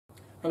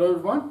Hello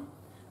everyone,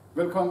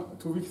 welcome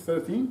to week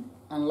 13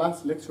 and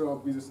last lecture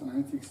of business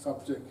analytics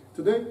subject.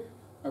 Today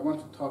I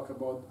want to talk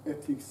about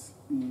ethics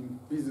in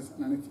business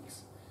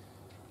analytics.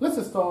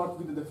 Let's start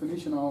with the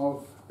definition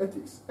of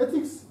ethics.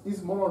 Ethics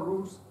is moral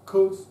rules,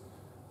 codes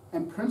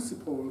and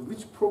principles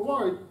which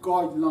provide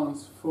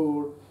guidelines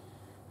for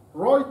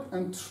right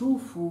and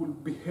truthful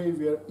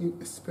behavior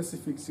in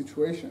specific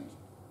situations.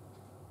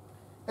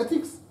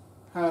 Ethics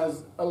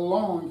has a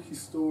long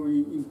history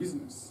in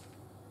business.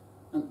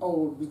 And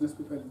all business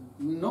people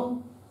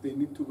know they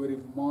need to be very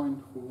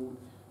mindful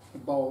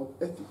about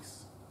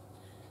ethics.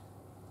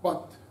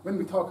 But when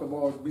we talk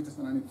about business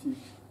analytics,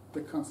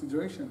 the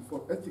consideration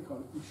for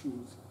ethical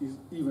issues is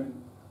even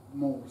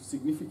more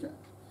significant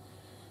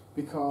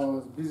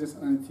because business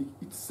analytics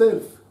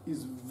itself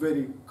is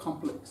very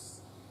complex.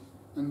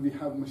 And we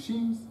have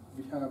machines,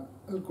 we have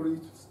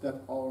algorithms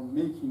that are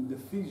making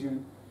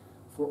decisions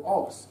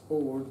for us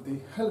or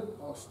they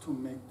help us to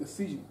make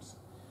decisions.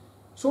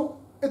 So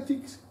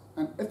ethics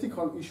and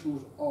ethical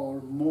issues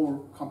are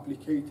more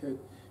complicated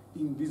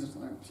in business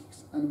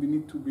analytics, and we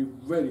need to be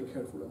very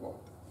careful about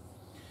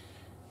it.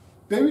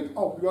 David,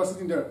 oh, you are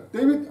sitting there.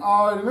 David,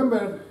 I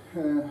remember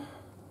it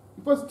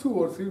was 2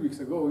 or 3 weeks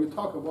ago, you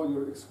talked about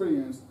your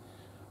experience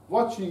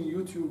watching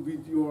YouTube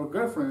with your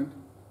girlfriend.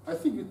 I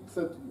think it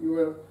said you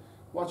were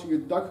watching a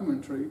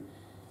documentary,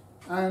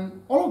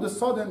 and all of a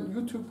sudden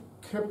YouTube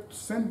kept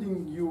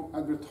sending you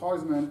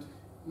advertisement,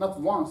 not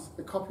once,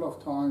 a couple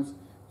of times,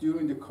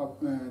 during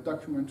the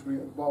documentary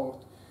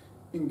about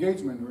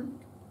engagement ring.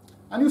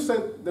 And you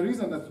said the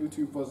reason that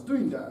YouTube was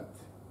doing that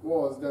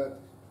was that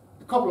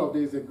a couple of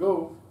days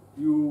ago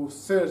you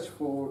searched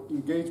for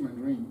engagement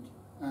ring,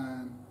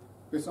 and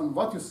based on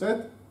what you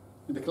said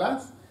in the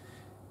class,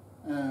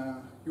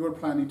 you were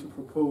planning to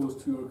propose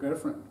to your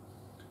girlfriend,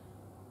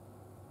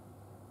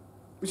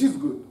 which is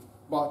good,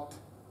 but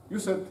you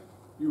said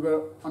you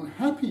were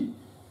unhappy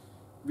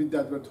with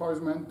the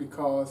advertisement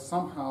because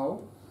somehow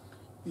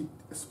it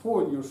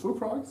spoiled your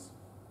surprise,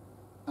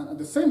 and at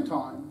the same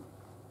time,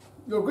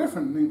 your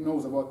girlfriend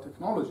knows about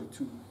technology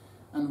too.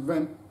 And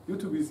when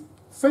YouTube is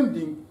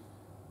sending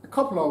a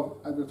couple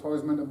of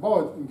advertisements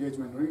about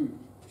engagement ring,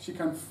 she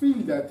can feel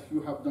that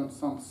you have done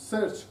some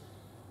search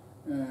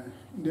in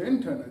the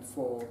internet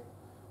for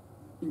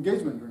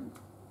engagement ring.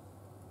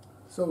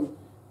 So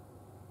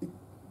it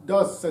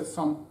does set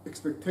some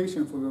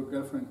expectation for your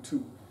girlfriend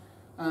too.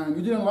 And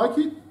you didn't like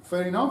it,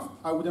 fair enough,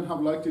 I wouldn't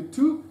have liked it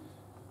too.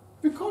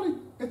 We call it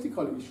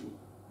ethical issue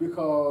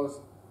because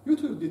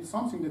YouTube did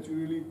something that you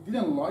really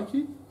didn't like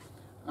it,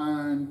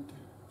 and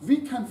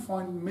we can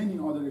find many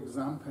other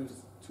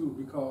examples too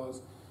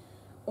because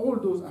all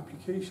those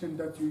applications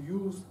that you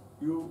use,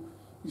 you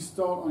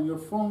install on your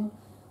phone,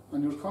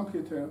 on your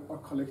computer, are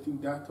collecting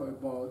data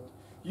about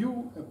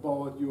you,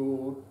 about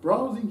your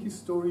browsing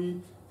history,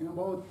 and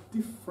about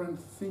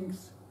different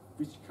things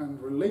which can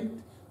relate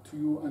to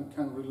you and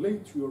can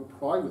relate to your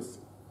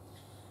privacy.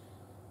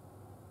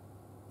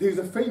 There's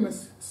a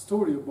famous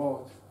story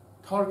about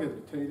Target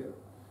retailer.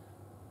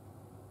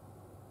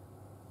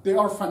 They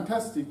are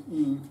fantastic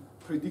in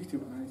predictive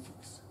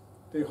analytics.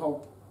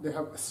 They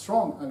have a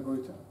strong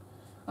algorithm.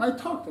 And I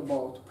talked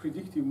about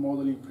predictive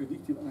modeling,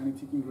 predictive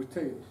analytics in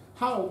retail,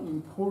 how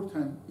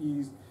important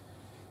is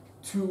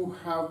to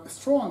have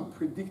strong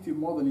predictive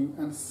modeling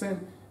and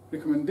send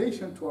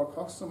recommendation to our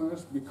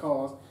customers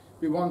because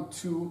we want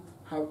to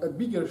have a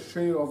bigger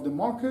share of the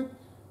market.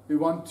 We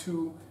want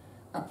to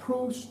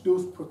approach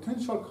those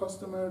potential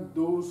customers,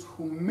 those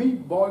who may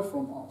buy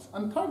from us.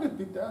 And Target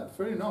did that,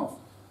 fair enough.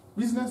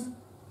 Business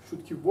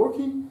should keep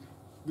working,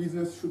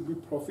 business should be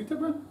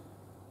profitable,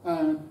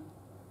 and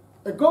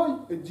a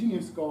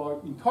genius guy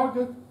in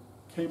Target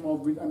came up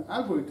with an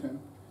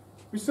algorithm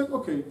which said,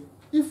 okay,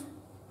 if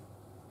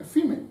a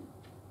female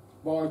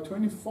buys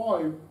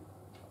 25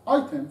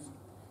 items,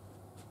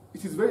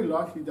 it is very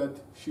likely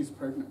that she's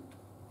pregnant.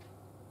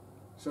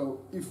 So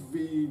if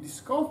we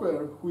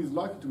discover who is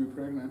likely to be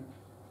pregnant,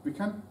 we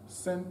can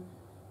send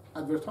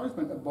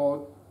advertisement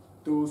about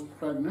those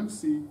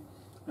pregnancy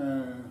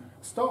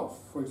stuff.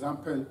 For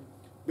example,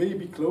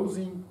 baby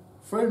clothing,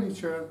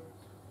 furniture,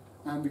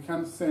 and we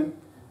can send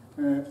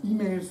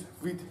emails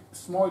with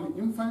smiley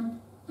infant,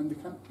 and we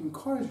can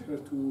encourage her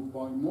to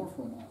buy more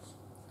from us.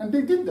 And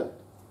they did that.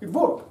 It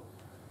worked.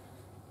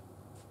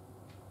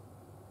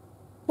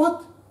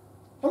 But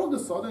all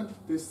of a sudden,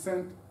 they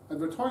sent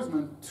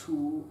advertisement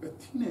to a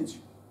teenage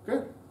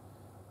girl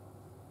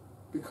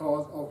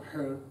because of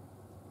her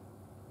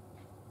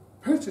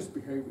purchase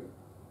behavior.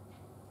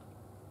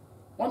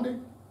 One day,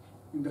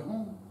 in the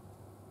home,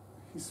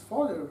 his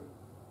father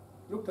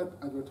looked at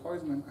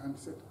advertisement and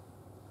said,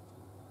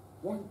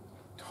 why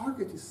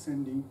Target is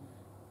sending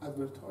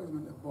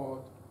advertisement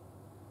about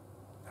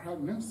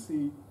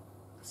pregnancy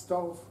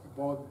stuff,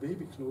 about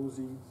baby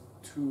clothing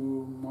to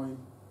my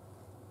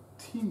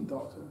teen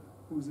daughter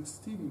who is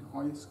still in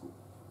high school?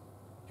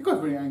 He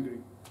got very angry.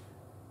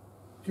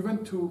 He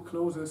went to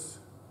closest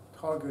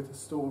Target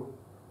store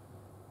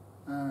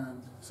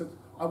said,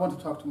 I want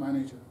to talk to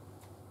manager.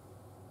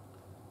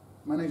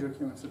 Manager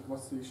came and said,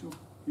 what's the issue?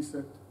 He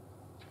said,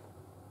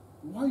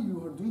 why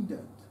you are doing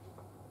that?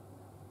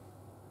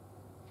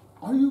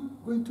 Are you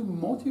going to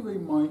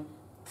motivate my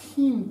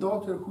teen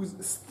daughter who is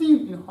still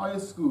in high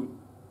school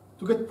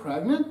to get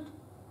pregnant?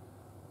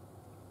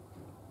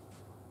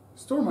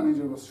 Store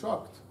manager was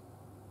shocked.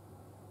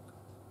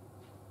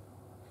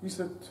 He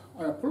said,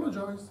 I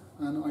apologize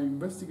and I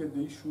investigate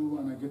the issue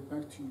and I get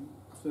back to you.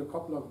 After a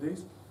couple of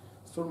days,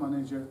 store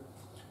manager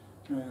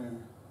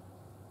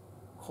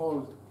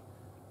called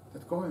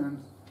that guy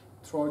and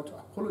tried to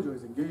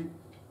apologize again.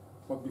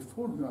 But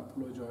before he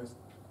apologized,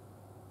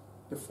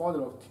 the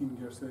father of teen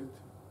girl said,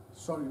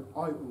 sorry, I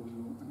owe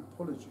you an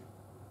apology.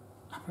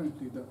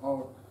 Apparently there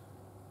are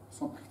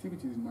some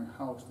activities in my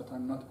house that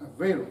I'm not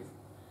aware of.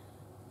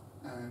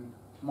 And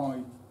my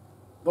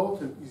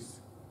daughter is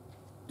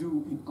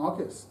due in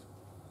August.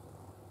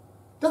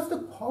 That's the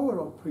power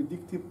of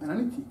predictive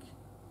analytics.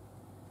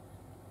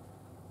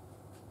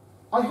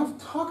 I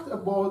have talked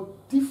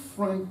about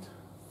different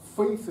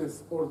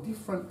phases or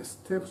different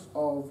steps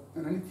of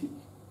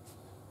analytics.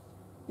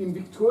 In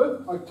week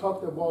 12, I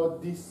talked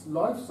about this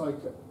life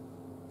cycle,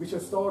 which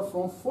starts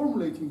from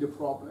formulating the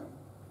problem,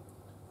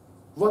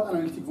 what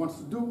analytics wants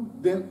to do,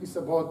 then it's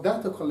about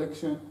data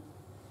collection,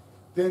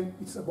 then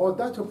it's about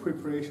data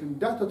preparation,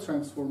 data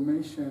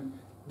transformation,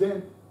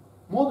 then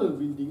model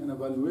building and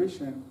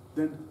evaluation,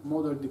 then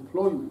model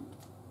deployment,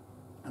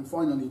 and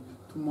finally,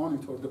 to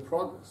monitor the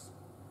progress.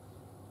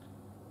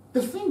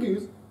 The thing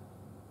is,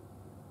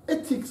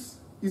 ethics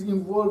is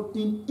involved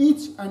in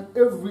each and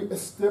every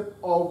step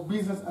of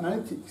business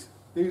analytics.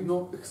 There is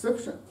no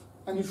exception,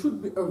 and you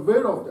should be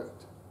aware of that.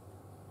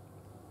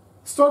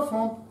 Start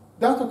from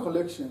data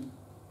collection.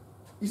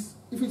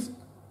 If it's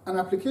an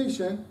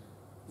application,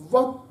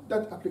 what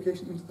that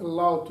application is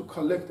allowed to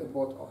collect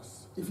about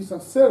us. If it's a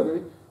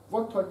survey,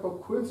 what type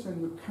of question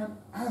you can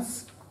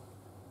ask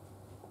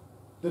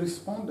the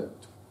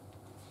respondent.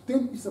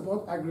 Then it's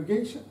about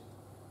aggregation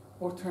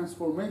or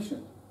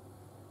transformation.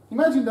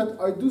 Imagine that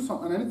I do some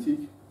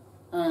analytics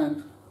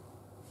and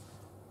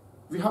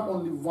we have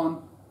only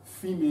one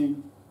female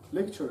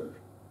lecturer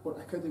or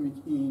academic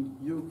in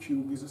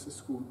UQ Business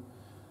School.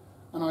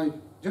 And I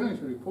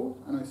generate a report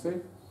and I say,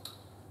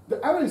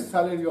 the average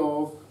salary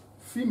of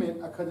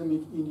female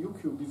academic in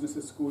UQ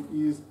Business School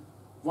is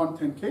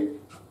 110K.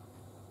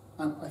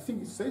 And I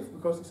think it's safe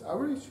because it's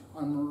average.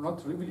 I'm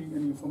not revealing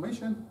any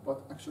information,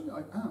 but actually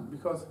I am,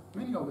 because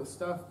many of the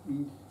staff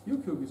in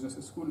UQ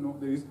Business School know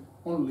there is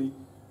only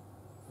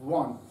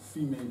one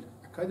female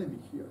academic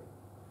here.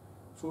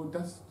 So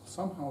that's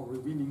somehow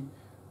revealing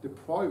the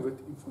private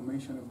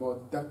information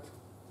about that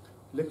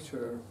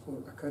lecturer or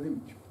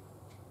academic.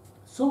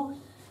 So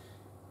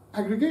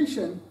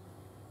aggregation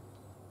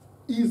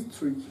is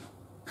tricky,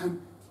 and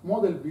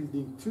model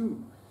building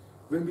too.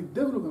 When we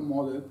develop a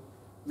model,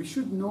 we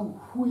should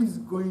know who is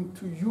going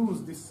to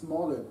use this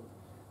model,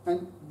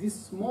 and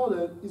this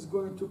model is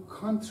going to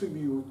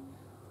contribute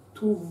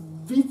to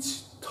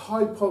which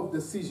type of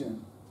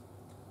decision.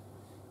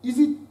 Is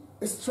it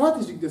a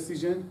strategic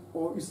decision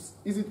or is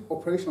it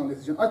operational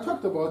decision? I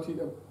talked about it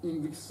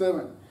in week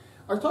 7.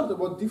 I talked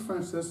about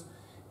differences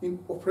in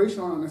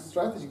operational and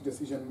strategic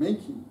decision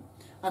making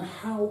and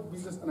how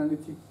business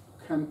analytics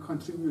can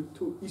contribute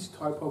to each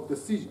type of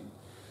decision.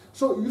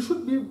 So you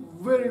should be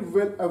very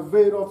well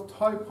aware of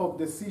type of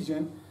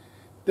decision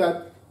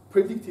that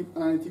predictive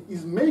analytics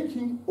is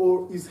making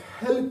or is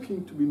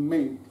helping to be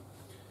made.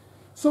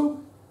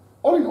 So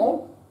all in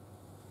all,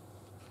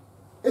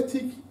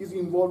 ethics is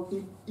involved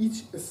in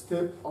each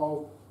step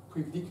of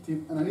predictive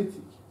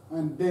analytics,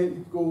 and then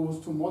it goes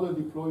to model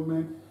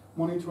deployment,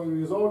 monitoring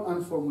results,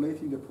 and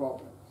formulating the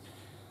problem.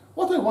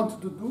 What I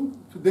want to do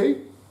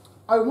today,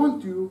 I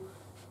want you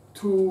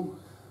to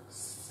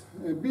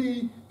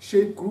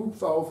shape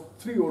groups of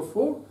 3 or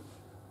 4.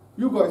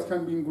 You guys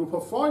can be in group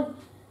of 5.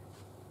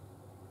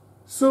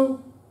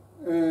 So,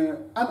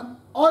 and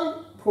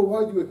I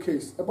provide you a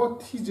case about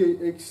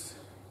TJX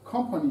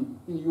company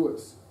in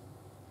US.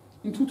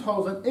 In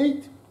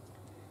 2008,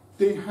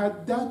 they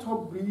had data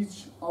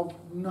breach of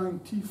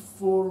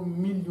 94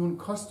 million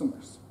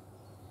customers.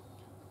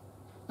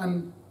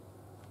 And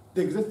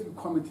the executive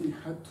committee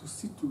had to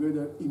sit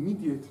together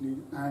immediately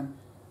and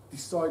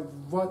decide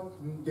what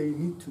they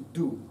need to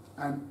do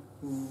and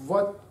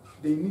what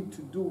they need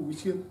to do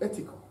which is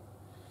ethical.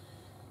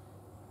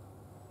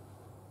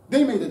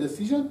 They made a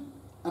decision,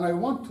 and I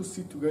want to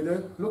sit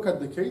together, look at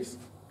the case,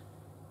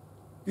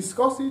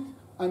 discuss it,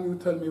 and you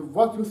tell me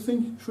what you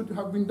think should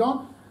have been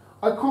done.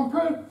 I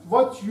compare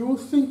what you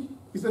think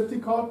is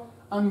ethical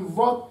and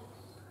what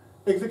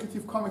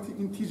executive committee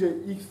in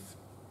TJX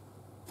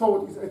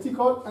thought is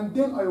ethical, and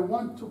then I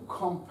want to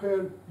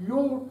compare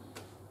your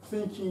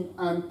thinking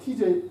and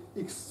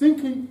TJX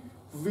thinking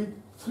with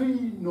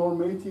 3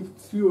 normative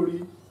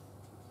theory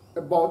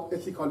about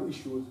ethical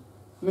issues,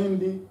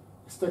 namely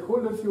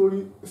stakeholder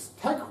theory,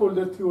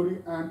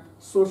 and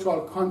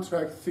social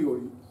contract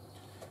theory.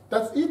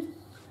 That's it.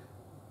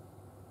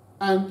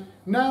 And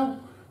now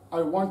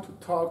I want to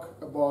talk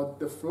about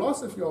the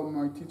philosophy of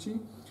my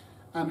teaching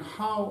and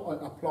how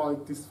I apply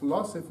this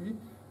philosophy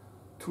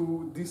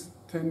to this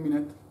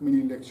 10-minute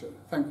mini lecture.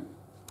 Thank you.